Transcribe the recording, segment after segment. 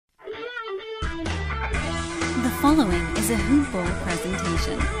The following is a Hoop Ball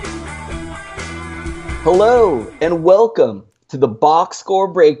presentation. Hello and welcome to the Box Score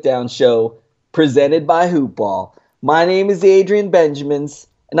Breakdown Show presented by Hoop Ball. My name is Adrian Benjamins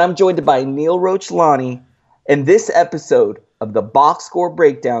and I'm joined by Neil Roach-Lonnie, and this episode of the Box Score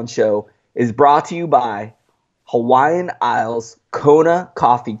Breakdown Show is brought to you by Hawaiian Isles Kona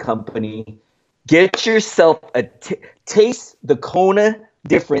Coffee Company. Get yourself taste the Kona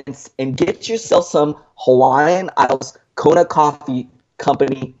difference and get yourself some Hawaiian Isles Kona Coffee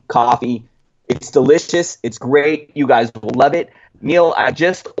Company coffee. It's delicious. It's great. You guys will love it. Neil, I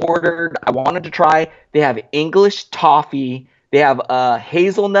just ordered. I wanted to try. They have English toffee. They have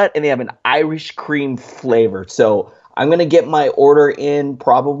hazelnut, and they have an Irish cream flavor. So I'm going to get my order in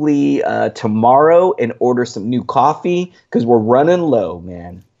probably tomorrow and order some new coffee because we're running low,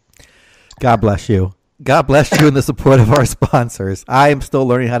 man. God bless you. God bless you in the support of our sponsors. I am still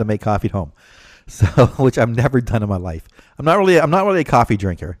learning how to make coffee at home, so which I've never done in my life. I'm not really a coffee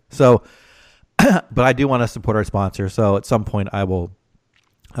drinker. So, but I do want to support our sponsor. So at some point I will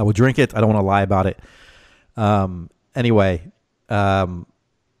drink it. I don't want to lie about it. Anyway,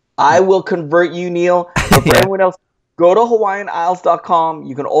 I will convert you, Neil. But for anyone else, go to HawaiianIsles.com.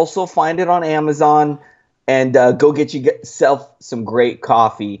 You can also find it on Amazon. And go get yourself some great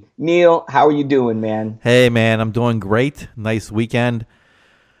coffee. Neil, how are you doing, man? Hey, man, I'm doing great. Nice weekend.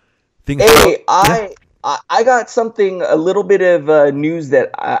 I got something, a little bit of news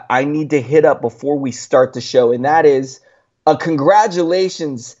that I need to hit up before we start the show, and that is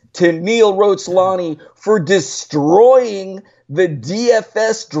congratulations to Neil Roach-Lonnie for destroying the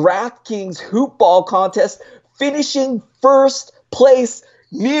DFS DraftKings Hoop Ball contest, finishing first place.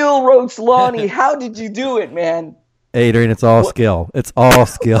 Neil Roach-Lonnie, how did you do it, man? Adrian, it's all skill. It's all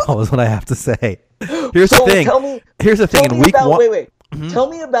skill is what I have to say. Here's the thing. Here's the thing. In week one, wait. Mm-hmm. Tell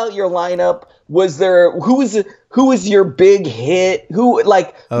me about your lineup. Who was your big hit?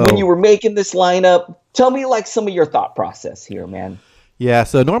 When you were making this lineup? Tell me some of your thought process here, man. Yeah,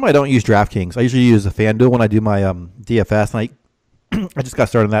 so normally I don't use DraftKings. I usually use a FanDuel when I do my DFS, and I just got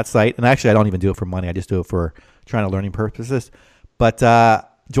started on that site. And actually, I don't even do it for money. I just do it for trying to learning purposes. But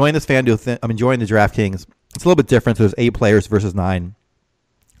join this FanDuel thing. Join the DraftKings. It's a little bit different. So there's 8 players versus 9.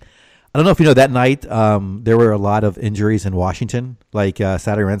 I don't know if you know that night there were a lot of injuries in Washington. Like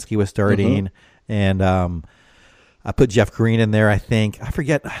Satoransky was starting, and I put Jeff Green in there. I think I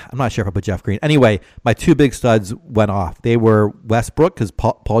forget. I'm not sure if I put Jeff Green. Anyway, my 2 big studs went off. They were Westbrook because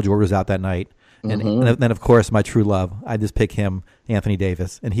Paul George was out that night, and then of course my true love. I just picked him, Anthony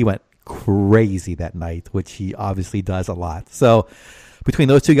Davis, and he went crazy that night, which he obviously does a lot. So between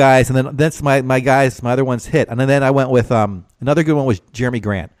those 2 guys, and then that's my guys, my other ones hit. And then I went with another good one was Jeremy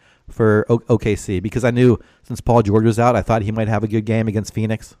Grant for OKC, because I knew since Paul George was out, I thought he might have a good game against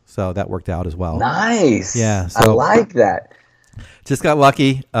Phoenix. So that worked out as well. Nice. Yeah. So I like that. Just got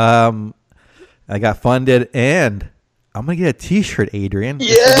lucky. I got funded, and I'm going to get a t-shirt, Adrian.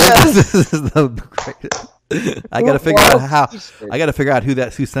 Yes. This is the greatest. I got to figure out how. I got to figure out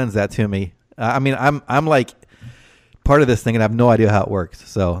who sends that to me. I'm like part of this thing, and I have no idea how it works.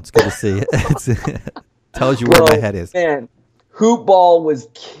 So it's good to see. It tells you where my head is. Man, Hoop Ball was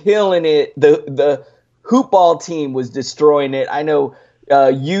killing it. The Hoop Ball team was destroying it. I know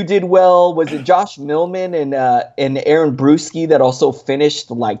you did well. Was it Josh Millman and Aaron Brewski that also finished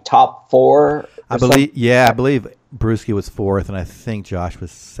top 4? I believe. Yeah, I believe Brewski was 4th, and I think Josh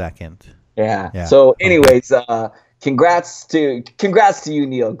was 2nd. Yeah. So, anyways, congrats to you,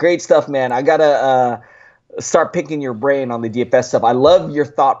 Neil. Great stuff, man. I gotta start picking your brain on the DFS stuff. I love your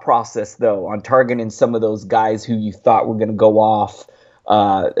thought process, though, on targeting some of those guys who you thought were gonna go off.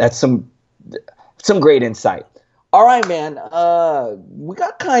 That's some great insight. All right, man. We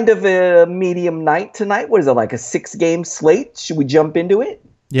got kind of a medium night tonight. What is it, like a 6-game slate? Should we jump into it?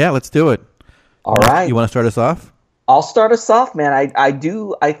 Yeah, let's do it. All right. You want to start us off? I'll start us off, man. I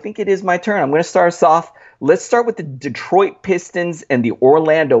do. I think it is my turn. I'm going to start us off. Let's start with the Detroit Pistons and the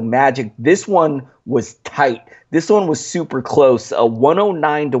Orlando Magic. This one was tight. This one was super close.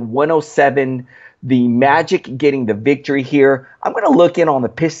 109 to 107. The Magic getting the victory here. I'm going to look in on the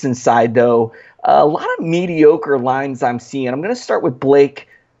Pistons side, though. A lot of mediocre lines I'm seeing. I'm going to start with Blake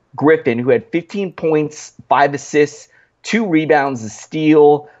Griffin, who had 15 points, 5 assists, 2 rebounds, a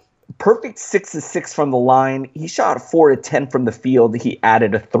steal. Perfect 6 of 6 from the line. He shot 4 of 10 from the field. He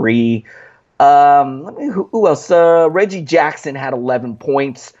added a 3. Who else? Reggie Jackson had 11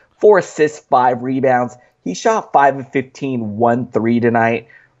 points, 4 assists, 5 rebounds. He shot 5 of 15, 1 3 tonight.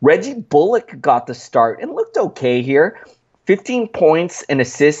 Reggie Bullock got the start and looked okay here. 15 points and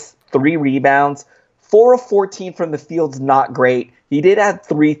assists, 3 rebounds, 4 of 14 from the field's not great. He did have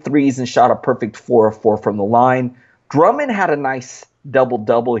 3 threes and shot a perfect 4 of 4 from the line. Drummond had a nice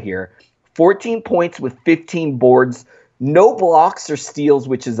double-double here. 14 points with 15 boards. No blocks or steals,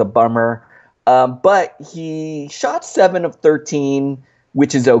 which is a bummer. But he shot 7 of 13,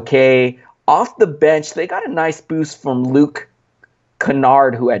 which is okay. Off the bench, they got a nice boost from Luke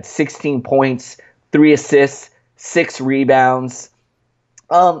Kennard, who had 16 points, 3 assists, 6 rebounds.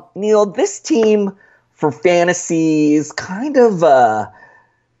 Neil, this team for fantasy is kind of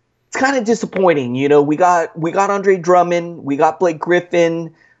disappointing. You know, we got Andre Drummond, we got Blake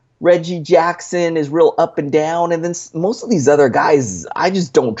Griffin, Reggie Jackson is real up and down, and then most of these other guys I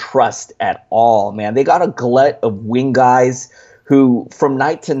just don't trust at all, man. They got a glut of wing guys who from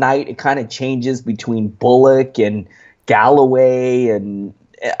night to night it kind of changes between Bullock and Galloway, and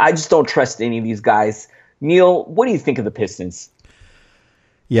I just don't trust any of these guys. Neil, what do you think of the Pistons?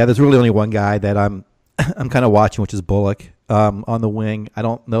 Yeah, there's really only one guy that I'm kind of watching, which is Bullock on the wing. I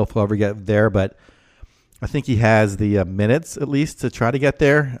don't know if he'll ever get there, but I think he has the minutes at least to try to get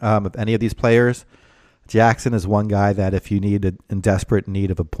there. Of any of these players, Jackson is one guy that if you need in desperate need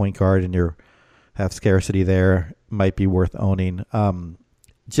of a point guard and you have scarcity there, might be worth owning.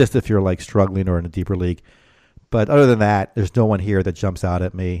 Just if you're like struggling or in a deeper league. But other than that, there's no one here that jumps out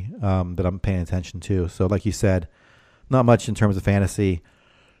at me that I'm paying attention to. So like you said, not much in terms of fantasy.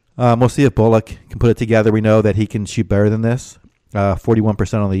 We'll see if Bullock can put it together. We know that he can shoot better than this.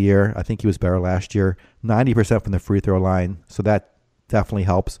 41% on the year. I think he was better last year. 90% from the free throw line. So that definitely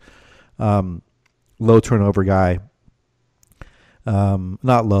helps. Low turnover guy.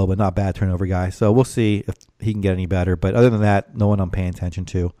 Not low, but not bad turnover guy. So we'll see if he can get any better. But other than that, no one I'm paying attention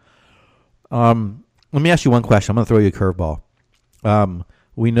to. Let me ask you one question. I'm going to throw you a curveball.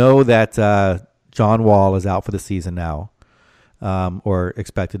 We know that John Wall is out for the season now, or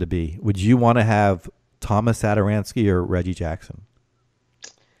expected to be. Would you want to have Thomas Satoransky or Reggie Jackson?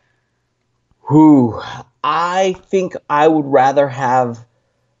 I think I would rather have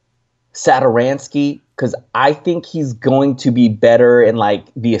Satoransky because I think he's going to be better in like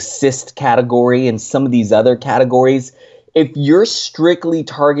the assist category and some of these other categories. If you're strictly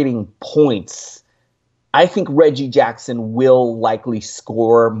targeting points, I think Reggie Jackson will likely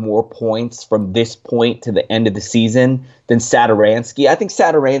score more points from this point to the end of the season than Satoransky. I think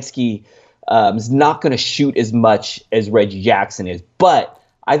Satoransky is not going to shoot as much as Reggie Jackson is, but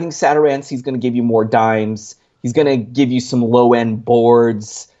I think Satoransky is going to give you more dimes. He's going to give you some low-end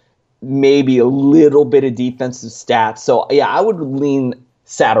boards, maybe a little bit of defensive stats. So, yeah, I would lean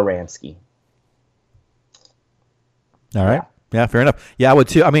Satoransky. All right. Yeah, fair enough. Yeah, I would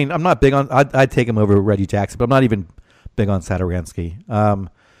too. I mean, I'm not big on – I'd take him over Reggie Jackson, but I'm not even big on Satoransky.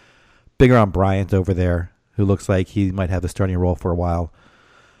 Bigger on Bryant over there, who looks like he might have the starting role for a while.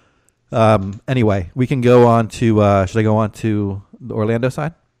 Anyway, we can go on to should I go on to the Orlando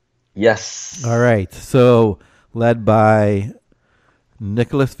side? Yes. All right. So led by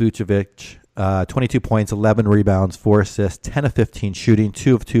Nicholas Vucevic, 22 points, 11 rebounds, 4 assists, 10 of 15 shooting,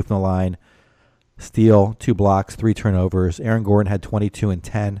 2 of 2 from the line, steal, 2 blocks, 3 turnovers. Aaron Gordon had 22 and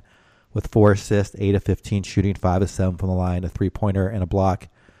 10 with 4 assists, 8 of 15 shooting, 5 of 7 from the line, a 3-pointer and a block,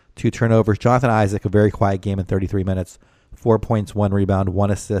 2 turnovers. Jonathan Isaac, a very quiet game in 33 minutes. 4 points, 1 rebound,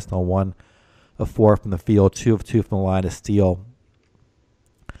 1 assist on 1 of 4 from the field, 2 of 2 from the line, a steal.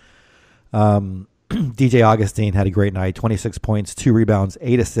 DJ Augustine had a great night, 26 points, 2 rebounds,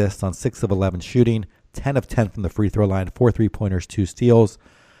 8 assists on 6 of 11 shooting, 10 of 10 from the free throw line, 4 3-pointers, 2 steals.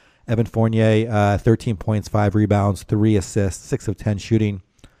 Evan Fournier, 13 points, 5 rebounds, 3 assists, 6 of 10 shooting,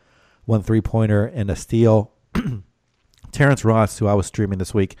 1 3-pointer, and a steal. Terrence Ross, who I was streaming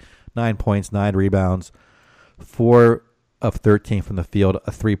this week, 9 points, 9 rebounds, 4 of 13 from the field,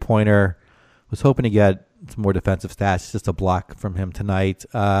 a 3-pointer. Was hoping to get some more defensive stats, just a block from him tonight.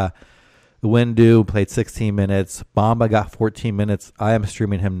 Windu played 16 minutes. Bamba got 14 minutes. I am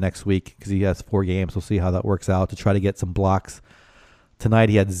streaming him next week because he has 4 games. We'll see how that works out to try to get some blocks. Tonight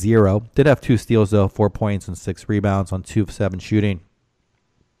he had 0. Did have 2 steals, though, 4 points and 6 rebounds on 2 of 7 shooting.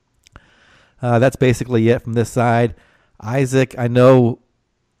 That's basically it from this side. Isaac, I know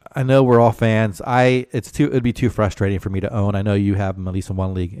we're all fans. It'd be too frustrating for me to own. I know you have him at least in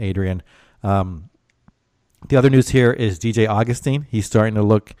one league, Adrian. The other news here is DJ Augustine. He's starting to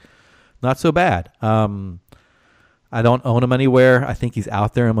look not so bad. I don't own him anywhere. I think he's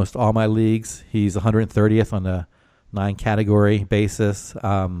out there in almost all my leagues. He's 130th on the 9-category basis.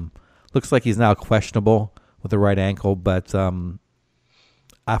 Looks like he's now questionable with the right ankle. But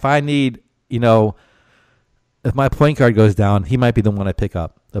if I need, if my point guard goes down, he might be the one I pick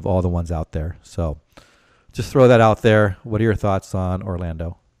up of all the ones out there. So just throw that out there. What are your thoughts on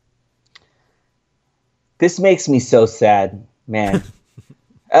Orlando? This makes me so sad, man.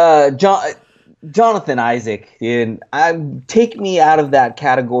 Jonathan Isaac, dude, take me out of that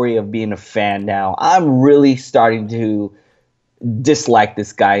category of being a fan now. I'm really starting to dislike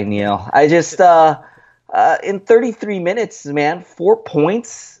this guy, Neil. I just in 33 minutes, man, 4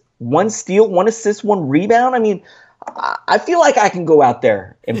 points, 1 steal, 1 assist, 1 rebound. I mean, I feel like I can go out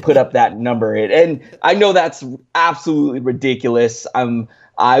there and put up that number, and I know that's absolutely ridiculous.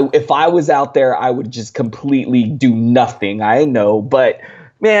 If I was out there, I would just completely do nothing. I know, but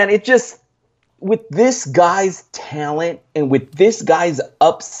man, it just, with this guy's talent and with this guy's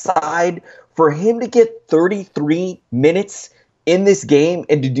upside, for him to get 33 minutes in this game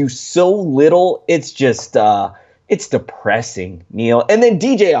and to do so little, it's just it's depressing, Neil. And then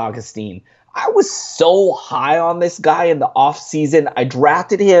DJ Augustine. I was so high on this guy in the offseason. I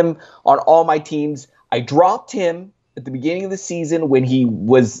drafted him on all my teams. I dropped him at the beginning of the season when he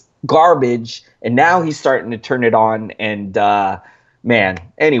was garbage, and now he's starting to turn it on. And man,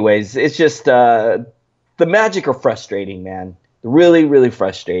 anyways, it's just the Magic are frustrating, man. Really, really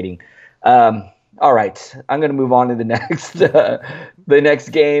frustrating. All right, I'm going to move on to the next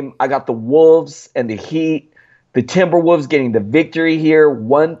game. I got the Wolves and the Heat. The Timberwolves getting the victory here,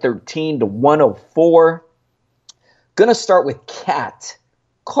 113-104. Going to start with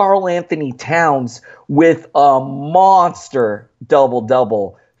Karl Anthony Towns with a monster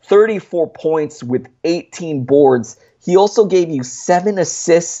double-double. 34 points with 18 boards. He also gave you 7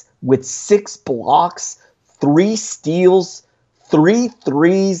 assists with 6 blocks, 3 steals, 3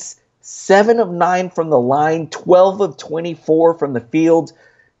 threes, 7 of 9 from the line, 12 of 24 from the field.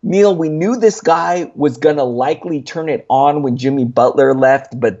 Neil, we knew this guy was going to likely turn it on when Jimmy Butler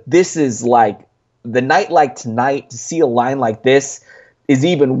left, but this is like the night like tonight. To see a line like this is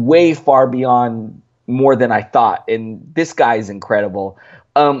even way far beyond more than I thought, and this guy is incredible.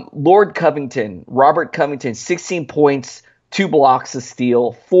 Robert Covington, 16 points, 2 blocks, a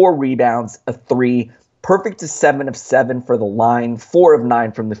steal, 4 rebounds, a 3. Perfect to 7 of 7 for the line, 4 of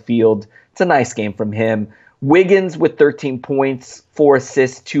 9 from the field. It's a nice game from him. Wiggins with 13 points, 4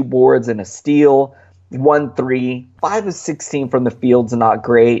 assists, 2 boards, and a steal. 1 3, 5 of 16 from the field's not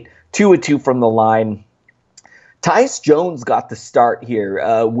great. 2 of 2 from the line. Tyus Jones got the start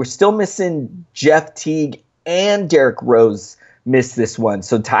here. We're still missing Jeff Teague, and Derrick Rose missed this one.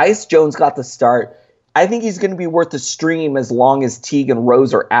 So Tyus Jones got the start. I think he's going to be worth a stream as long as Teague and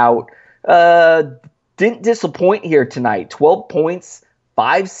Rose are out. Didn't disappoint here tonight. 12 points,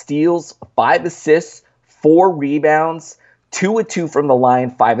 5 steals, 5 assists, 4 rebounds, 2 of 2 from the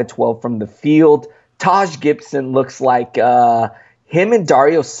line, 5 of 12 from the field. Taj Gibson looks like him and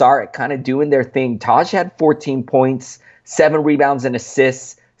Dario Saric kind of doing their thing. Taj had 14 points, 7 rebounds and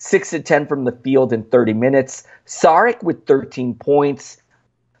assists, 6 of 10 from the field in 30 minutes. Saric with 13 points,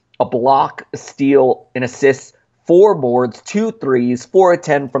 a block, a steal, an assist, 4 boards, 2 threes, 4 of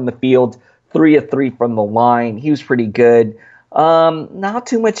 10 from the field, 3 of 3 from the line. He was pretty good. Not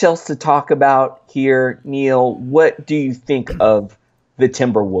too much else to talk about here, Neil. What do you think of the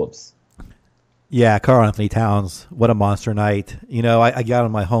Timberwolves? Yeah, Karl Anthony Towns, what a monster night. You know, I got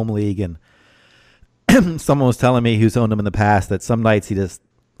in my home league, and someone was telling me who's owned him in the past that some nights it's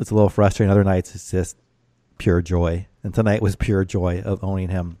a little frustrating. Other nights it's just pure joy. And tonight was pure joy of owning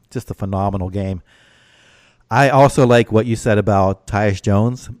him. Just a phenomenal game. I also like what you said about Tyus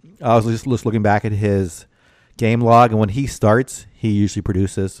Jones. I was just looking back at his game log, and when he starts, he usually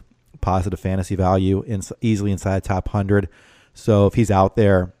produces positive fantasy value, easily inside top 100. So if he's out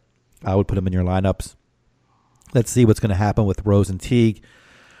there, I would put him in your lineups. Let's see what's going to happen with Rose and Teague.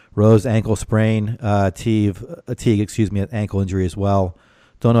 Rose ankle sprain, Teague, an ankle injury as well.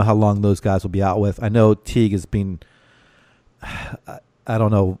 Don't know how long those guys will be out with. I know Teague has been, I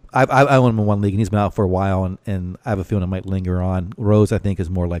don't know. I own him in one league, and he's been out for a while, and I have a feeling it might linger on. Rose, I think, is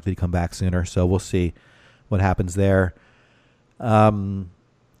more likely to come back sooner, so we'll see what happens there.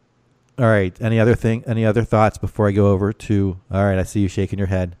 All right. Any other thoughts before I go over to? All right. I see you shaking your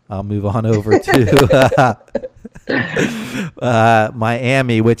head. I'll move on over to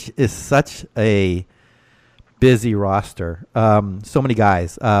Miami, which is such a busy roster. So many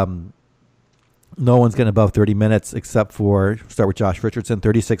guys. No one's getting above 30 minutes except for, start with Josh Richardson,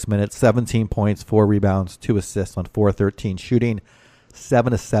 36 minutes, 17 points, 4 rebounds, 2 assists on 4-13 shooting,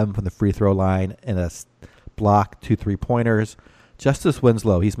 7 of 7 from the free throw line, and a block, 2 3-pointers. Justice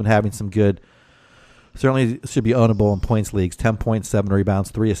Winslow, he's been having some good, certainly should be ownable in points leagues. 10 points, 7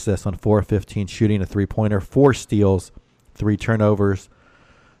 rebounds, 3 assists on 4-15 shooting, a 3-pointer, 4 steals, 3 turnovers.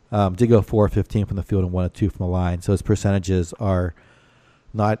 Did go 4-15 from the field and 1 of 2 from the line. So his percentages are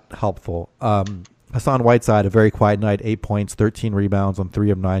not helpful. Hassan Whiteside, a very quiet night, 8 points, 13 rebounds on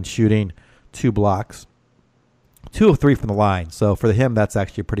 3 of 9 shooting, 2 blocks, 2 of 3 from the line. So for him, that's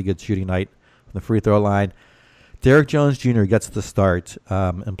actually a pretty good shooting night from the free throw line. Derrick Jones Jr. gets the start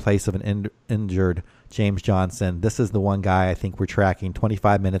in place of an injured James Johnson. This is the one guy I think we're tracking.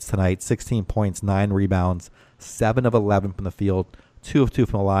 25 minutes tonight, 16 points, 9 rebounds, 7 of 11 from the field, 2 of 2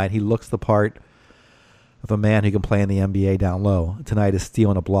 from the line. He looks the part of a man who can play in the NBA down low. Tonight is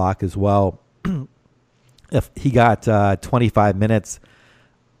stealing a block as well. If he got 25 minutes,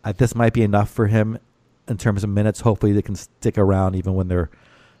 this might be enough for him in terms of minutes. Hopefully they can stick around even when they're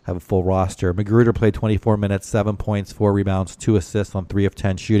have a full roster. Magruder played 24 minutes, 7 points, 4 rebounds, 2 assists on 3 of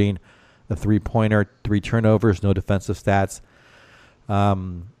 10 shooting, a 3-pointer, 3 turnovers, no defensive stats.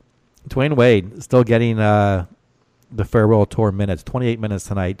 Dwayne Wade still getting the farewell tour minutes, 28 minutes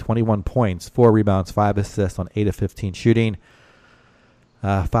tonight, 21 points, 4 rebounds, 5 assists on 8 of 15 shooting,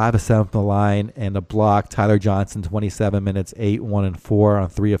 5 of 7 from the line, and a block. Tyler Johnson, 27 minutes, 8, 1, and 4 on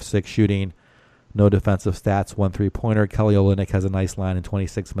 3 of 6 shooting. No defensive stats, 1 3-pointer. Kelly Olynyk has a nice line in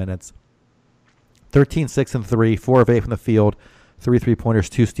 26 minutes. 13, 6, and 3, 4 of 8 from the field, 3 3-pointers,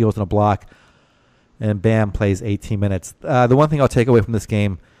 2 steals, and a block. And Bam plays 18 minutes. The one thing I'll take away from this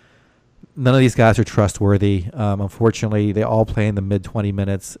game, none of these guys are trustworthy. Unfortunately, they all play in the mid-20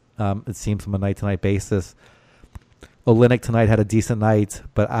 minutes, it seems, from a night-to-night basis. Olynyk tonight had a decent night,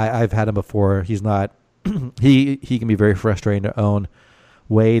 but I've had him before. He's not he can be very frustrating to own.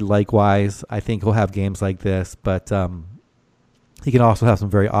 Wade, likewise, I think he'll have games like this, but he can also have some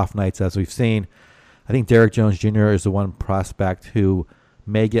very off nights, as we've seen. I think Derrick Jones Jr. is the one prospect who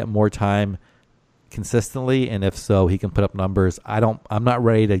may get more time consistently, and if so, he can put up numbers. I'm not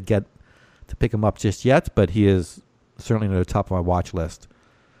ready to pick him up just yet, but he is certainly near the top of my watch list.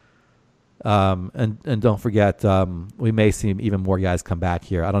 And don't forget, we may see even more guys come back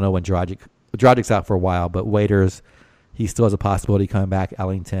here. I don't know when Dragic's out for a while, but Waiters, he still has a possibility coming back,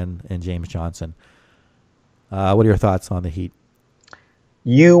 Ellington and James Johnson. What are your thoughts on the Heat?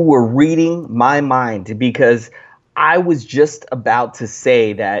 You were reading my mind, because I was just about to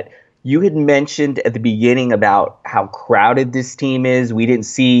say that you had mentioned at the beginning about how crowded this team is. We didn't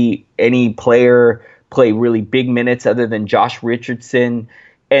see any player play really big minutes other than Josh Richardson.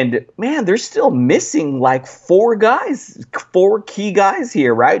 And, man, they're still missing like 4 key guys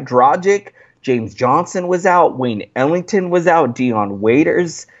here, right? Dragic, James Johnson was out. Wayne Ellington was out. Dion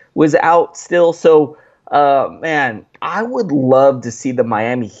Waiters was out still. So, man, I would love to see the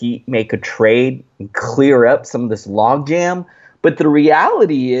Miami Heat make a trade and clear up some of this logjam. But the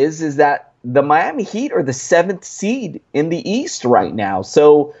reality is that the Miami Heat are the 7th seed in the East right now.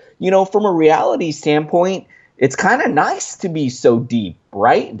 So, from a reality standpoint, it's kind of nice to be so deep,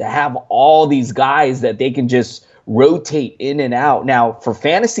 right? To have all these guys that they can just rotate in and out. Now, for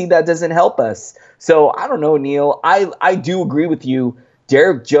fantasy, that doesn't help us. So, I don't know, Neil. I do agree with you.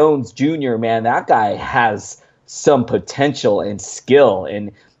 Derrick Jones Jr., man, that guy has some potential and skill.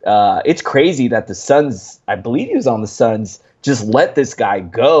 And it's crazy that the Suns, I believe he was on the Suns, just let this guy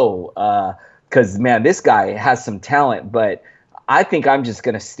go. Because, man, this guy has some talent. But I think I'm just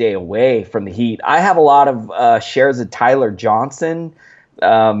going to stay away from the Heat. I have a lot of shares of Tyler Johnson.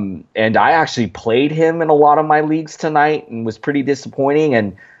 And I actually played him in a lot of my leagues tonight and was pretty disappointing.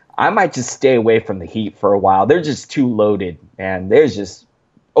 And I might just stay away from the Heat for a while. They're just too loaded, man. They're just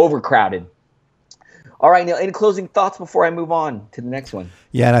overcrowded. All right, Neil, any closing thoughts before I move on to the next one?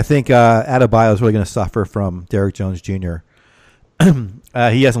 Yeah, and I think Adebayo is really going to suffer from Derrick Jones Jr.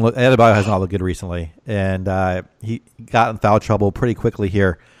 Adebayo has not looked good recently, and he got in foul trouble pretty quickly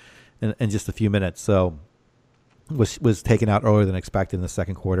here in just a few minutes. So was taken out earlier than expected in the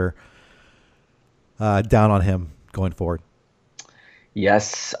second quarter. Down on him going forward.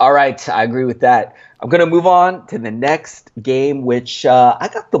 Yes. All right. I agree with that. I'm going to move on to the next game, which I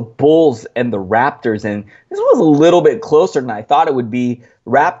got the Bulls and the Raptors, and this was a little bit closer than I thought it would be.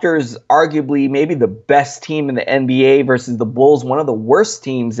 Raptors, arguably maybe the best team in the NBA, versus the Bulls, one of the worst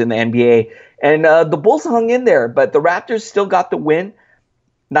teams in the NBA. And the Bulls hung in there, but the Raptors still got the win,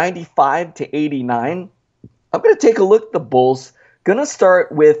 95-89. I'm going to take a look at the Bulls. Going to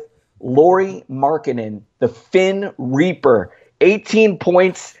start with Lauri Markkanen, the Finn Reaper. 18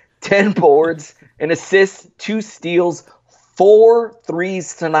 points, 10 boards, an assist, 2 steals, 4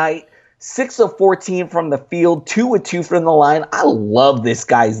 threes tonight, 6 of 14 from the field, 2 of 2 from the line. I love this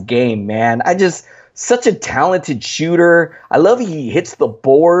guy's game, man. Such a talented shooter. I love he hits the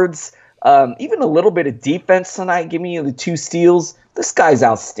boards. Even a little bit of defense tonight, giving you the 2 steals. This guy's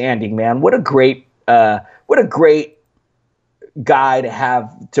outstanding, man. What a great guy to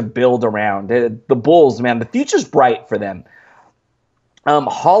have to build around. The Bulls, man, the future's bright for them.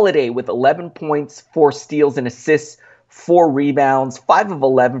 Holiday with 11 points, 4 steals and assists, 4 rebounds, 5 of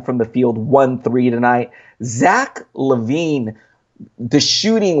 11 from the field, 1 3 tonight. Zach LaVine, the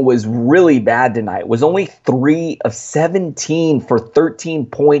shooting was really bad tonight. Was only 3 of 17 for 13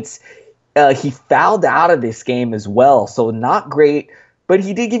 points. He fouled out of this game as well, so not great. But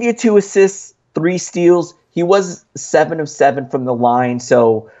he did give you 2 assists, 3 steals. He was 7 of 7 from the line,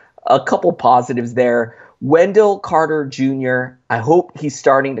 so a couple positives there. Wendell Carter Jr., I hope he's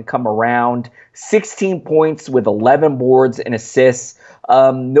starting to come around. 16 points with 11 boards and assists.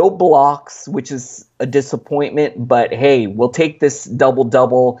 No blocks, which is a disappointment, but hey, we'll take this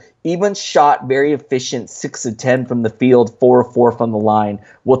double-double. Even shot, very efficient, 6 of 10 from the field, 4 of 4 from the line.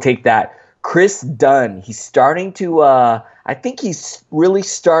 We'll take that. Chris Dunn, he's starting to, I think he's really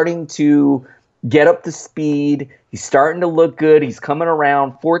starting to get up to speed. He's starting to look good. He's coming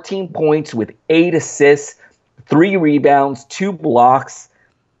around. 14 points with 8 assists, 3 rebounds, 2 blocks,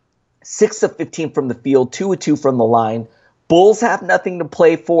 6 of 15 from the field, 2 of 2 from the line. Bulls have nothing to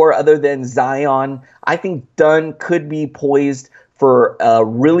play for other than Zion. I think Dunn could be poised for a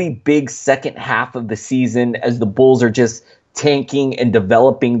really big second half of the season as the Bulls are just tanking and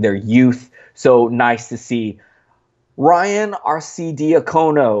developing their youth. So nice to see. Ryan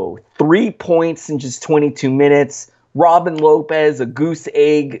Arcidiacono, 3 points in just 22 minutes. Robin Lopez, a goose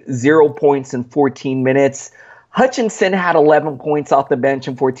egg, 0 points in 14 minutes. Hutchinson had 11 points off the bench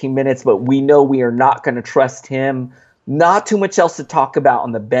in 14 minutes, but we know we are not going to trust him. Not too much else to talk about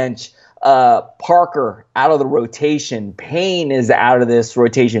on the bench. Parker out of the rotation. Payne is out of this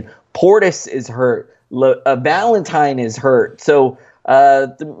rotation. Portis is hurt. Valentine is hurt. So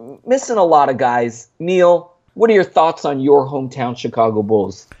missing a lot of guys. Neil, what are your thoughts on your hometown Chicago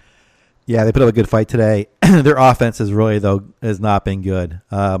Bulls? Yeah, they put up a good fight today. Their offense has really, though, has not been good.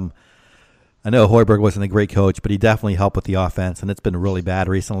 I know Hoiberg wasn't a great coach, but he definitely helped with the offense, and it's been really bad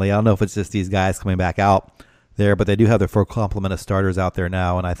recently. I don't know if it's just these guys coming back out there, but they do have their full complement of starters out there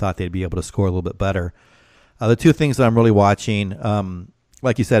now, and I thought they'd be able to score a little bit better. The two things that I'm really watching,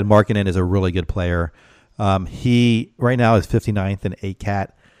 like you said, Markkanen is a really good player. He right now is 59th in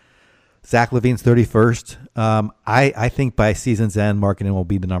ACAT. Zach LaVine's 31st. I think by season's end, Markkanen will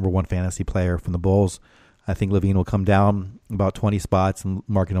be the number 1 fantasy player from the Bulls. I think LaVine will come down about 20 spots, and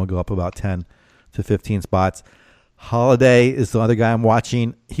Markkanen will go up about 10 to 15 spots. Holiday is the other guy I'm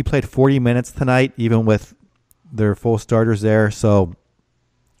watching. He played 40 minutes tonight, even with their full starters there. So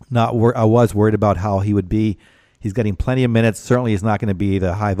I was worried about how he would be. He's getting plenty of minutes. Certainly he's not going to be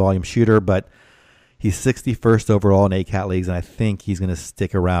the high-volume shooter, but he's 61st overall in ACAT leagues, and I think he's going to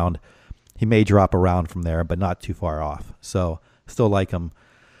stick around. He may drop around from there, but not too far off. So still like him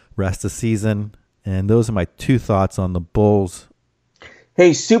rest of the season. And those are my 2 thoughts on the Bulls.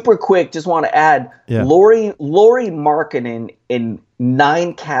 Hey, super quick, just want to add, Lauri Markkanen in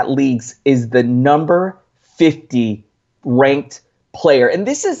 9 cat leagues is the number 50 ranked player. And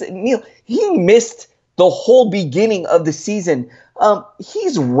this is, Neil, he missed the whole beginning of the season.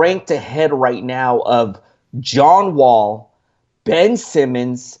 He's ranked ahead right now of John Wall, Ben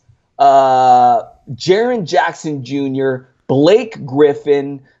Simmons, Jaren Jackson Jr., Blake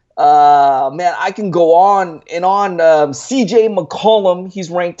Griffin. I can go on and on. CJ McCollum, he's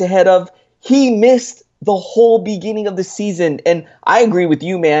ranked ahead of. He missed the whole beginning of the season. And I agree with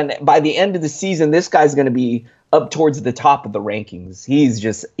you, man. By the end of the season, this guy's going to be up towards the top of the rankings. He's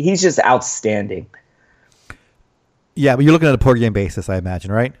just outstanding. Yeah, but you're looking at a per game basis, I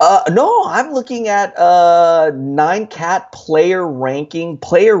imagine, right? No, I'm looking at 9 cat player ranking,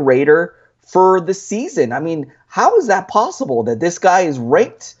 player rater for the season. I mean, how is that possible that this guy is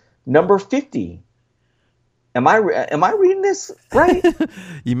ranked number 50? Am I reading this right?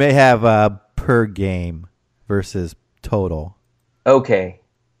 You may have per game versus total. Okay.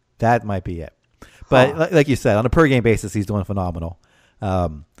 That might be it. But like you said, on a per game basis, he's doing phenomenal.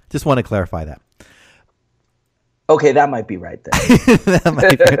 Just want to clarify that. Okay, that might be right then.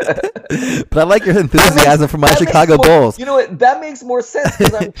 But I like your enthusiasm for my Chicago Bulls. You know what? That makes more sense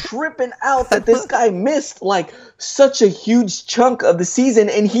because I'm tripping out that this guy missed like such a huge chunk of the season,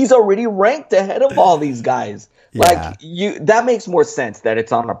 and he's already ranked ahead of all these guys. Yeah. That makes more sense that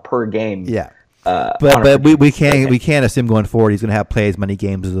it's on a per game. Yeah. But we can't assume going forward he's going to have play as many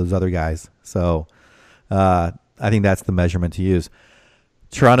games as those other guys. So I think that's the measurement to use.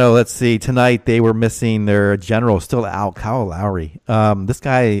 Toronto, let's see. Tonight they were missing their general, still out, Kyle Lowry. This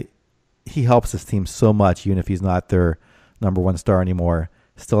guy, he helps this team so much, even if he's not their number 1 star anymore.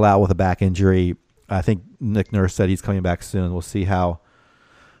 Still out with a back injury. I think Nick Nurse said he's coming back soon. We'll see how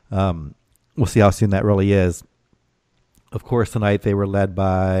soon that really is. Of course, tonight they were led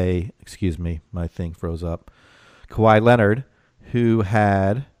by, excuse me, my thing froze up, Kawhi Leonard, who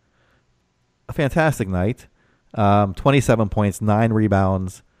had a fantastic night. 27 points, 9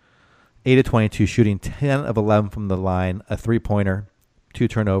 rebounds, 8 of 22 shooting, 10 of 11 from the line, a 3-pointer, 2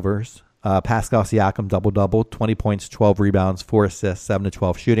 turnovers. Pascal Siakam, double-double, 20 points, 12 rebounds, 4 assists, 7 of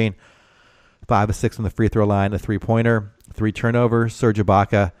 12 shooting, 5 of 6 from the free throw line, a 3-pointer, 3 turnovers. Serge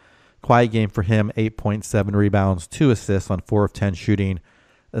Ibaka, quiet game for him, 8.7 rebounds, 2 assists on 4 of 10 shooting,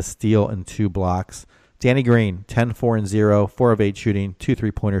 a steal and 2 blocks. Danny Green, 10, 4, and 0, 4 of 8 shooting, 2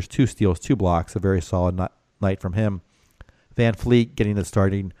 3-pointers, 2 steals, 2 blocks, a very solid night from him. Van Fleet getting the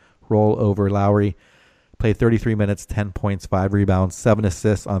starting role over Lowry. Played 33 minutes, 10 points, 5 rebounds, 7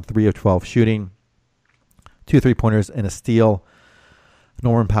 assists on 3 of 12 shooting, 2 3-pointers, and a steal.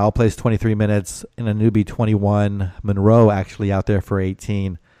 Norman Powell plays 23 minutes, and a newbie 21. Monroe actually out there for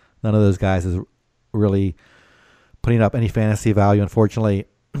 18. None of those guys is really putting up any fantasy value, unfortunately.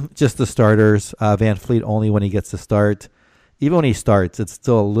 Just the starters. Van Fleet only when he gets to start. Even when he starts, it's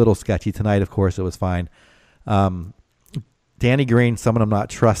still a little sketchy. Tonight, of course, it was fine. Danny Green, someone I'm not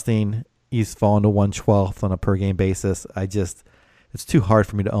trusting. He's fallen to 1/12th on a per-game basis. It's too hard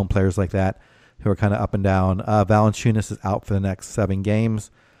for me to own players like that who are kind of up and down. Valanciunas is out for the next 7 games.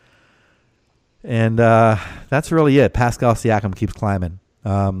 And that's really it. Pascal Siakam keeps climbing.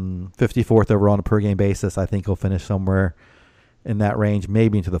 54th overall on a per-game basis. I think he'll finish somewhere in that range,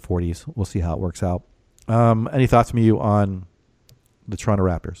 maybe into the 40s. We'll see how it works out. Any thoughts from you on the Toronto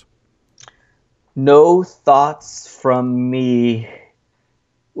Raptors? No thoughts from me.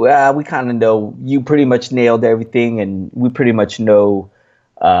 Well, we kind of know. You pretty much nailed everything, and we pretty much know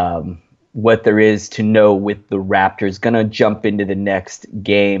what there is to know with the Raptors. Going to jump into the next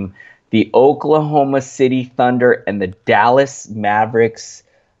game. The Oklahoma City Thunder and the Dallas Mavericks.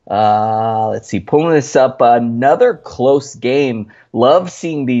 Let's see, pulling this up. Another close game. Love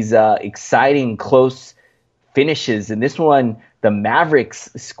seeing these exciting, close finishes. And this one, the Mavericks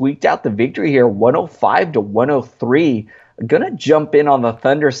squeaked out the victory here, 105-103. Gonna jump in on the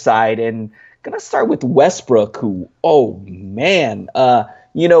Thunder side and gonna start with Westbrook, who, oh man,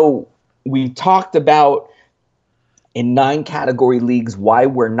 we talked about in 9 category leagues why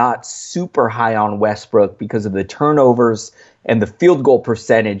we're not super high on Westbrook because of the turnovers and the field goal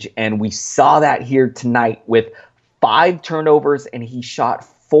percentage, and we saw that here tonight with 5 turnovers, and he shot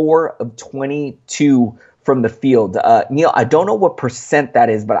 4 of 22 from the field. Neil, I don't know what percent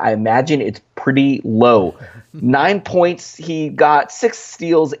that is, but I imagine it's pretty low. 9 points, he got 6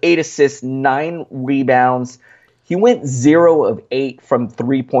 steals, 8 assists, 9 rebounds. He went 0 of 8 from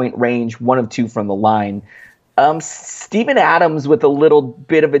 3-point range, 1 of 2 from the line. Steven Adams with a little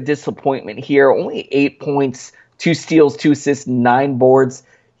bit of a disappointment here, only 8 points, 2 steals, 2 assists, 9 boards.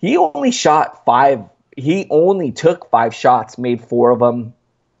 He only took 5 shots, made 4 of them.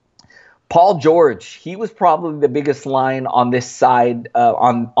 Paul George, he was probably the biggest line on this side,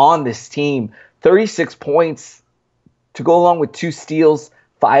 on this team. 36 points to go along with 2 steals,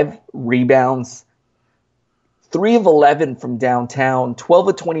 5 rebounds, 3 of 11 from downtown, 12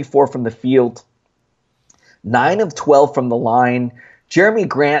 of 24 from the field, 9 of 12 from the line. Jeremy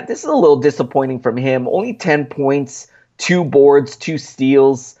Grant, this is a little disappointing from him. Only 10 points, 2 boards, 2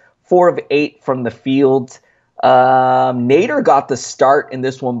 steals, 4 of 8 from the field. Nader got the start in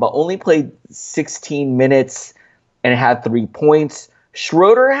this one, but only played 16 minutes and had 3 points.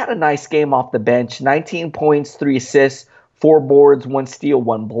 Schroeder had a nice game off the bench, 19 points, 3 assists, 4 boards, 1 steal,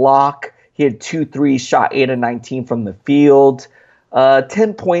 1 block. He had 2 threes, shot 8 of 19 from the field.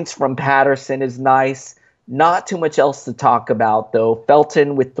 10 points from Patterson is nice. Not too much else to talk about, though.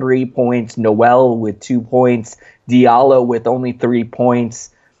 Felton with 3 points, Noel with 2 points, Diallo with only 3 points.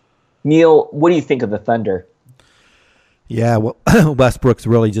 Neil, what do you think of the Thunder? Yeah, well, Westbrook's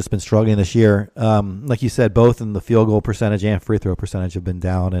really just been struggling this year. Like you said, both in the field goal percentage and free throw percentage have been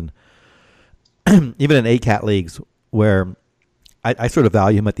down. And even in ACAT leagues, where I sort of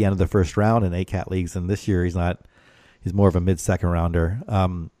value him at the end of the first round in ACAT leagues, and this year he's more of a mid-second rounder.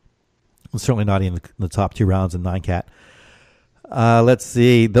 Certainly not in the top 2 rounds in 9-cat. Let's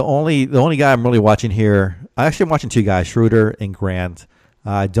see. The only guy I'm really watching here, I'm watching 2 guys, Schroeder and Grant.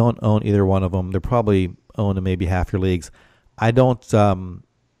 I don't own either one of them. They're probably owned in maybe half your leagues. I'm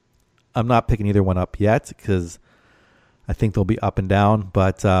not picking either one up yet because I think they'll be up and down.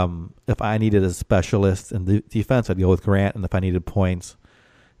 But if I needed a specialist in the defense, I'd go with Grant. And if I needed points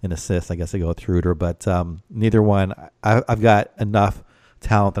and assists, I guess I'd go with Schroeder. But neither one. I've got enough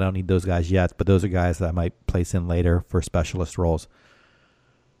talent that I don't need those guys yet. But those are guys that I might place in later for specialist roles,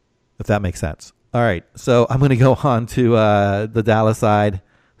 if that makes sense. All right, so I'm going to go on to the Dallas side.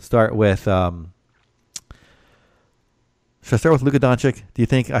 Start with, should I start with Luka Doncic? Do you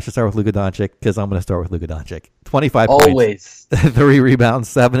think I should start with Luka Doncic? Because I'm going to start with Luka Doncic. 25 Always. points, 3 rebounds,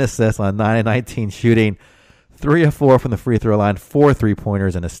 7 assists on 9 of 19 shooting, 3 of 4 from the free throw line, 4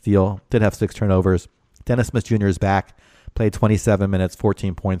 3-pointers and a steal. Did have 6 turnovers. Dennis Smith Jr. is back. Played 27 minutes,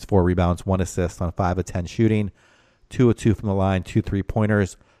 14 points, 4 rebounds, 1 assist on 5 of 10 shooting. 2 of 2 from the line, 2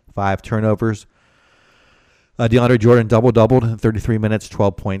 3-pointers, 5 turnovers. DeAndre Jordan doubled in 33 minutes,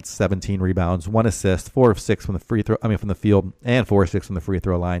 12 points, 17 rebounds, 1 assist, 4 of 6 from the field, and 4 of 6 from the free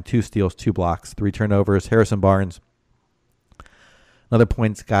throw line, 2 steals, 2 blocks, 3 turnovers. Harrison Barnes, another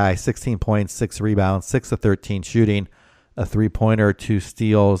points guy, 16 points, 6 rebounds, 6 of 13 shooting, a 3-pointer, 2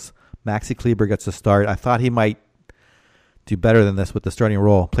 steals. Maxi Kleber gets a start. I thought he might do better than this with the starting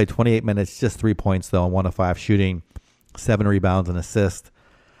role. Played 28 minutes, just 3 points though, and 1 of 5 shooting, 7 rebounds and assist,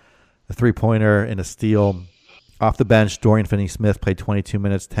 a 3-pointer and a steal. Off the bench, Dorian Finney-Smith played 22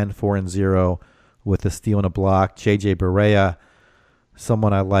 minutes, 10, 4, and 0 with a steal and a block. J.J. Barea,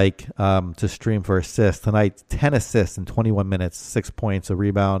 someone I like to stream for assists. Tonight, 10 assists in 21 minutes, 6 points, a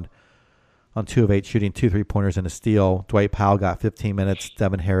rebound on 2 of 8 shooting, 2 3-pointers and a steal. Dwight Powell got 15 minutes,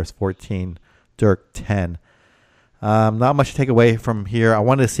 Devin Harris 14, Dirk 10. Not much to take away from here. I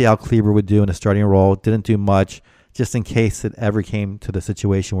wanted to see how Kleber would do in a starting role. Didn't do much, just in case it ever came to the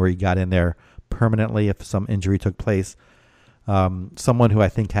situation where he got in there permanently if some injury took place. Someone who I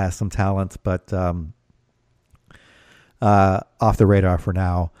think has some talent, but off the radar for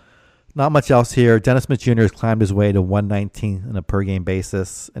now. Not much else here. Dennis Smith Jr. has climbed his way to 119 on a per-game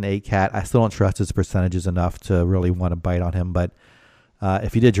basis, an 8-cat. I still don't trust his percentages enough to really want to bite on him, but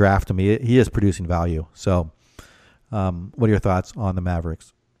if you did draft him, he is producing value. So what are your thoughts on the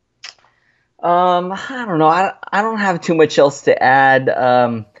Mavericks? I don't know. I don't have too much else to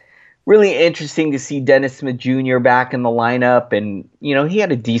add. Really interesting to see Dennis Smith Jr. back in the lineup. And, he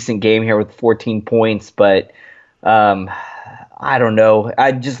had a decent game here with 14 points, but I don't know.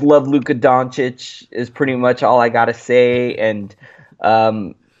 I just love Luka Doncic is pretty much all I got to say. And,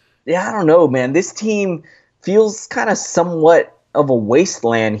 I don't know, man. This team feels kind of somewhat of a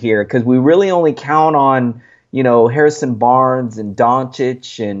wasteland here because we really only count on, Harrison Barnes and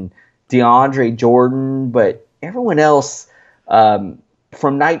Doncic and DeAndre Jordan, but everyone else,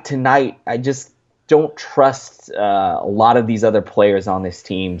 from night to night, I just don't trust a lot of these other players on this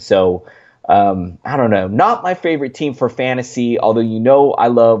team. So, I don't know. Not my favorite team for fantasy, although I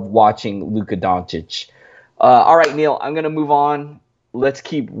love watching Luka Doncic. All right, Neil, I'm going to move on. Let's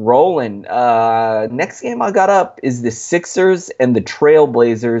keep rolling. Next game I got up is the Sixers and the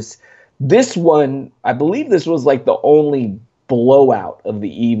Trailblazers. This one, I believe this was like the only blowout of the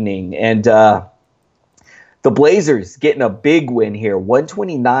evening. And the Blazers getting a big win here,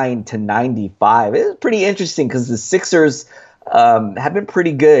 129-95. It was pretty interesting because the Sixers have been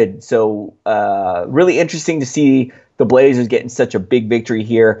pretty good. So really interesting to see the Blazers getting such a big victory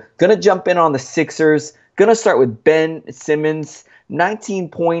here. Going to jump in on the Sixers. Going to start with Ben Simmons, 19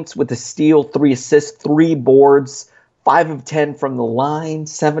 points with a steal, 3 assists, 3 boards, 5 of 10 from the line,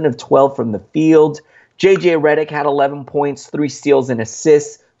 7 of 12 from the field. J.J. Redick had 11 points, 3 steals and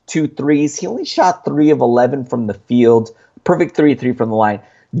assists, 2 threes. He only shot 3 of 11 from the field. Perfect 3 from the line.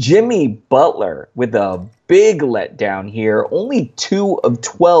 Jimmy Butler with a big letdown here. Only 2 of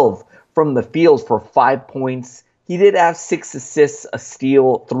 12 from the field for 5 points. He did have 6 assists, a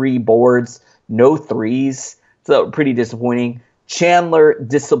steal, 3 boards, no threes. So pretty disappointing. Chandler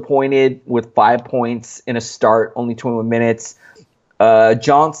disappointed with 5 points in a start, only 21 minutes.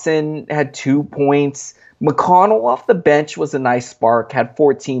 Johnson had 2 points. McConnell off the bench was a nice spark, had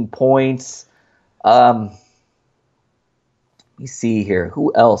 14 points. Let me see here.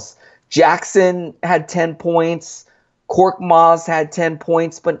 Who else? Jackson had 10 points. Korkmaz had 10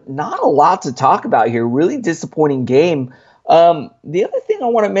 points, but not a lot to talk about here. Really disappointing game. The other thing I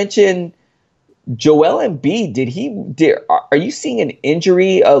want to mention, Joel Embiid, are you seeing an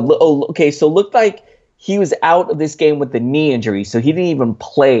injury? Okay, so it looked like he was out of this game with the knee injury, so he didn't even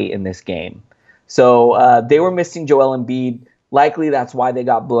play in this game. So they were missing Joel Embiid. Likely that's why they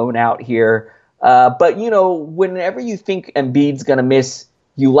got blown out here. But, whenever you think Embiid's going to miss,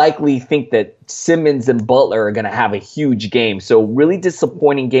 you likely think that Simmons and Butler are going to have a huge game. So really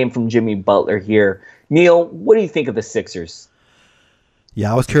disappointing game from Jimmy Butler here. Neil, what do you think of the Sixers?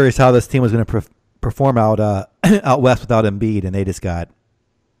 Yeah, I was curious how this team was going to perform out west without Embiid, and they just got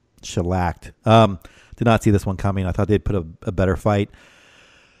shellacked. Did not see this one coming. I thought they'd put a better fight.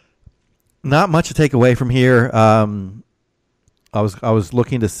 Not much to take away from here. I was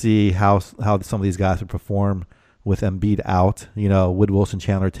looking to see how some of these guys would perform with Embiid out. Would Wilson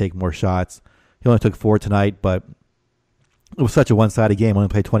Chandler take more shots? He only took 4 tonight, but it was such a one-sided game. Only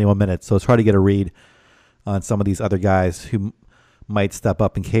played 21 minutes, so it's hard to get a read on some of these other guys who might step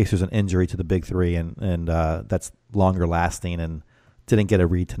up in case there's an injury to the big three, and that's longer lasting, and didn't get a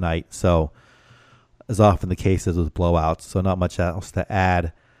read tonight. So is often the case as with blowouts, so not much else to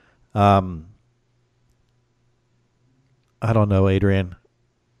add. I don't know, Adrian.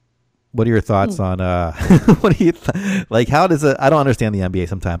 What are your thoughts on what do you like? How does it? I don't understand the NBA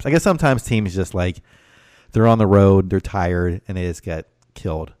sometimes. I guess sometimes teams just like they're on the road, they're tired, and they just get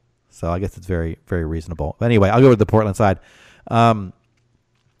killed. So I guess it's very, very reasonable. But anyway, I'll go with the Portland side.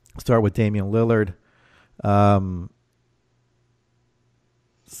 Start with Damian Lillard.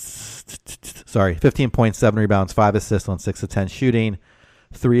 15 points, 7 rebounds, 5 assists on 6 of 10 shooting,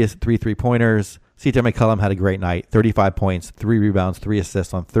 3 3-pointers. CJ McCollum had a great night. 35 points, 3 rebounds, 3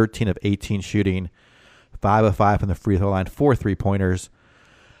 assists on 13 of 18 shooting, 5 of 5 from the free throw line, 4 3-pointers.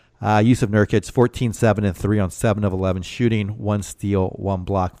 Yusuf Nurkic, 14, 7, and 3 on 7 of 11 shooting, 1 steal, 1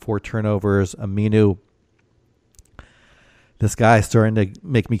 block, 4 turnovers. Aminu, this guy is starting to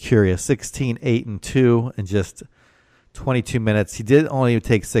make me curious. 16, 8, and 2 in just 22 minutes. He did only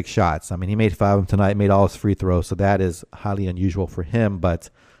take 6 shots. I mean, he made 5 of them tonight, made all his free throws, so that is highly unusual for him,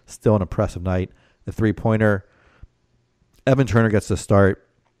 but still an impressive night. The 3-pointer, Evan Turner gets the start.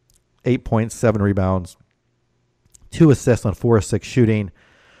 8 points, 7 rebounds, 2 assists on 4 of 6 shooting.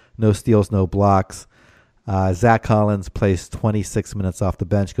 No steals, no blocks. Zach Collins plays 26 minutes off the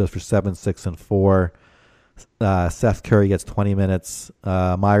bench, goes for 7, 6, and 4. Seth Curry gets 20 minutes.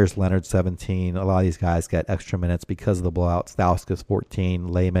 Myers Leonard 17. A lot of these guys get extra minutes because of the blowout. Stauskas 14.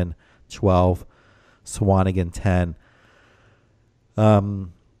 Lehman 12. Swanigan 10.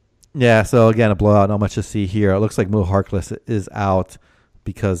 Yeah, so again, a blowout. Not much to see here. It looks like Mo Harkless is out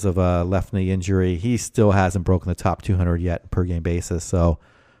because of a left knee injury. He still hasn't broken the top 200 yet per game basis, so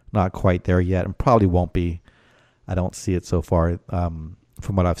not quite there yet, and probably won't be. I don't see it so far from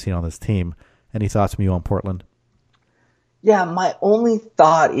what I've seen on this team. Any thoughts from you on Portland? Yeah, my only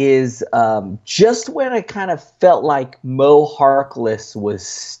thought is just when I kind of felt like Mo Harkless was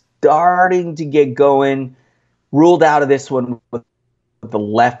starting to get going, ruled out of this one with the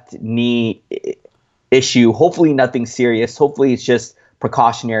left knee issue. Hopefully nothing serious. Hopefully it's just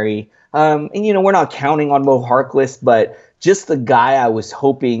precautionary. And, we're not counting on Mo Harkless, but just the guy I was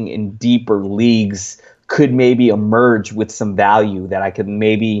hoping in deeper leagues could maybe emerge with some value that I could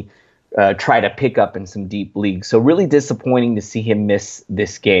maybe try to pick up in some deep leagues. So really disappointing to see him miss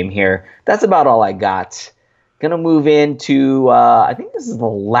this game here. That's about all I got. Going to move into, I think this is the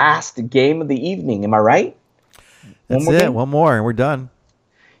last game of the evening. Am I right? That's it. One more and we're done.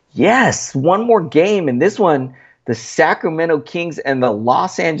 Yes, one more game. And this one, the Sacramento Kings and the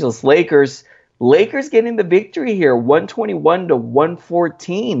Los Angeles Lakers. Lakers getting the victory here,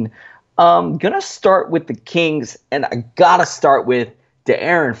 121-114. Gonna start with the Kings, and I gotta start with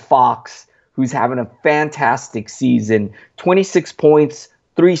De'Aaron Fox, who's having a fantastic season. 26 points,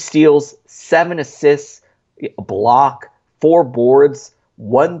 3 steals, 7 assists, a block, 4 boards,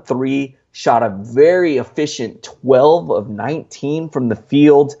 1 3. Shot a very efficient 12 of 19 from the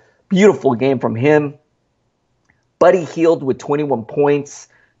field. Beautiful game from him. Buddy Hield with 21 points,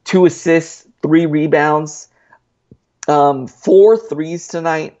 2 assists, 3 rebounds, 4 threes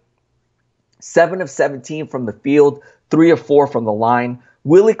tonight, 7 of 17 from the field, 3 of 4 from the line.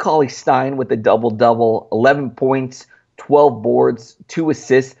 Willie Cauley-Stein with a double-double, 11 points, 12 boards, 2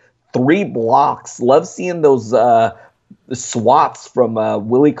 assists, 3 blocks. Love seeing those swats from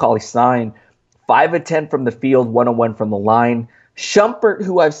Willie Cauley-Stein. 5 of 10 from the field, 1 of 1 from the line. Shumpert,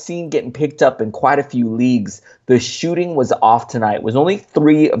 who I've seen getting picked up in quite a few leagues, the shooting was off tonight. It was only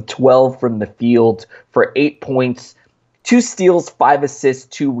 3 of 12 from the field for 8 points, 2 steals, 5 assists,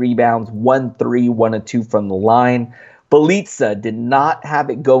 2 rebounds, 1 3, 1 of 2 from the line. Bjelica did not have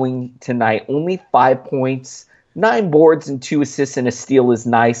it going tonight. Only 5 points, 9 boards, and 2 assists and a steal is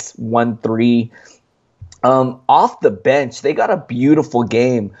nice, 1 3. Off the bench, they got a beautiful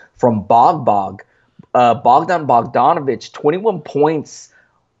game from Bogdan Bogdanovic, 21 points,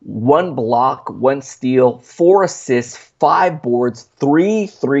 1 block, 1 steal, 4 assists, 5 boards, 3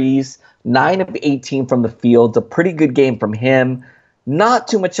 threes, 9 of 18 from the field. A pretty good game from him. Not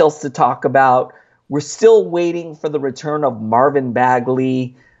too much else to talk about. We're still waiting for the return of Marvin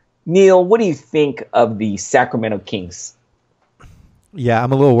Bagley. Neil, what do you think of the Sacramento Kings? Yeah,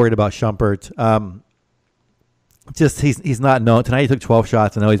 I'm a little worried about Shumpert. He's not known. Tonight he took 12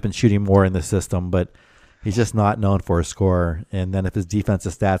 shots. I know he's been shooting more in the system, but he's just not known for a scorer. And then if his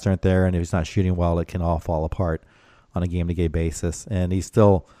defensive stats aren't there and if he's not shooting well, it can all fall apart on a game-to-game basis. And he's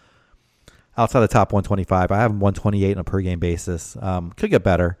still outside the top 125. I have him 128 on a per-game basis. Could get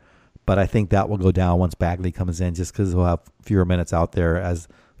better, but I think that will go down once Bagley comes in just because he'll have fewer minutes out there as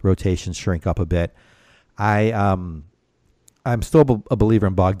rotations shrink up a bit. I'm still a believer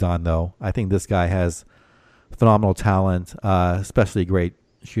in Bogdan, though. I think this guy has phenomenal talent, especially great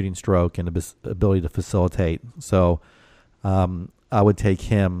shooting stroke and ability to facilitate. So I would take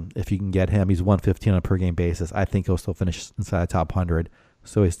him if you can get him. He's 115 on a per game basis. I think he'll still finish inside the top 100.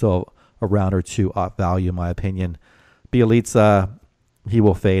 So he's still a round or two off value, in my opinion. Bielitsa, he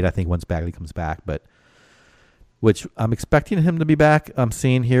will fade, I think, once Bagley comes back, but which I'm expecting him to be back. I'm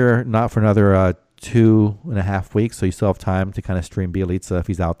seeing here not for another 2.5 weeks, so you still have time to kind of stream Bielitsa if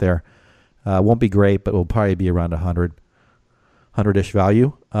he's out there. Won't be great, but will probably be around 100-ish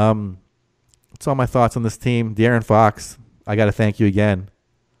value. That's all my thoughts on this team. De'Aaron Fox, I got to thank you again.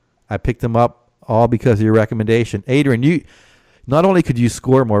 I picked him up all because of your recommendation. Adrian, you not only could you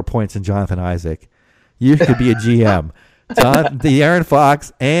score more points than Jonathan Isaac, you could be a GM. De'Aaron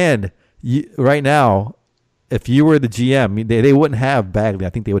Fox, and you, right now, if you were the GM, they wouldn't have Bagley. I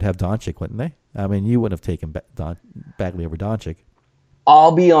think they would have Doncic, wouldn't they? I mean, you wouldn't have taken Bagley over Doncic.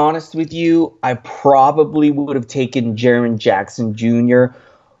 I'll be honest with you. I probably would have taken Jaren Jackson Jr.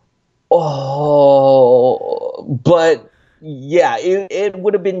 Oh, but yeah, it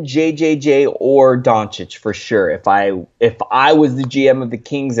would have been JJJ or Doncic for sure. If I was the GM of the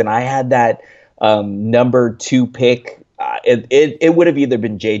Kings and I had that number 2 pick, it would have either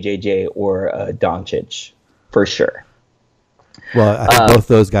been JJJ or Doncic for sure. Well, I think both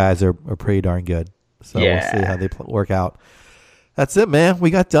those guys are pretty darn good. So yeah. We'll see how they work out. That's it, man. We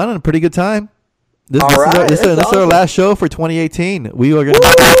got done in a pretty good time. This is our last show for 2018. We are going to be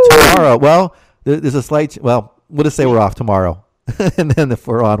off tomorrow. Well, there's a slight. Well, we'll just say we're off tomorrow, and then if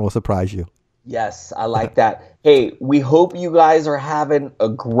we're on, we'll surprise you. Yes, I like that. Hey, we hope you guys are having a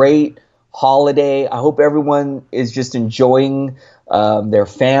great holiday. I hope everyone is just enjoying their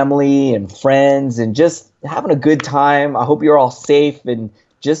family and friends and just having a good time. I hope you're all safe and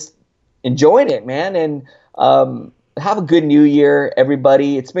just enjoying it, man. And have a good new year,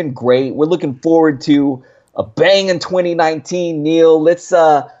 everybody. It's been great. We're looking forward to a banging 2019, Neil.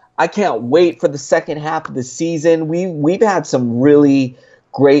 I can't wait for the second half of the season. We've had some really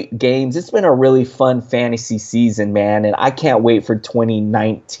great games. It's been a really fun fantasy season, man, and I can't wait for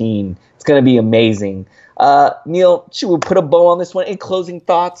 2019. It's going to be amazing. Neil, should we put a bow on this one? Any closing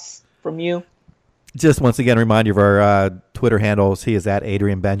thoughts from you? Just once again, remind you of our Twitter handles. He is at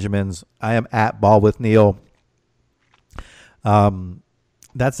Adrian Benjamins. I am at Ball with Neil.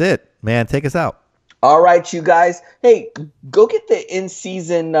 That's it, man. Take us out. All right, you guys. Hey, go get the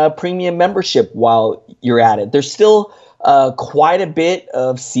in-season premium membership while you're at it. There's still quite a bit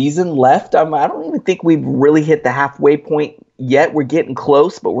of season left. I don't even think we've really hit the halfway point yet. We're getting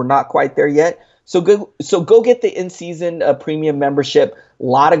close, but we're not quite there yet. So go get the in-season premium membership. A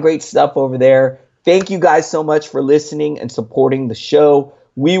lot of great stuff over there. Thank you guys so much for listening and supporting the show.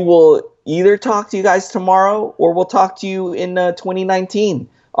 We will either talk to you guys tomorrow or we'll talk to you in 2019.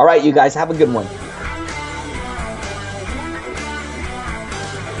 All right, you guys, have a good one.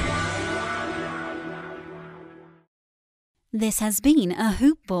 This has been a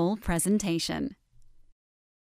Hoop Ball presentation.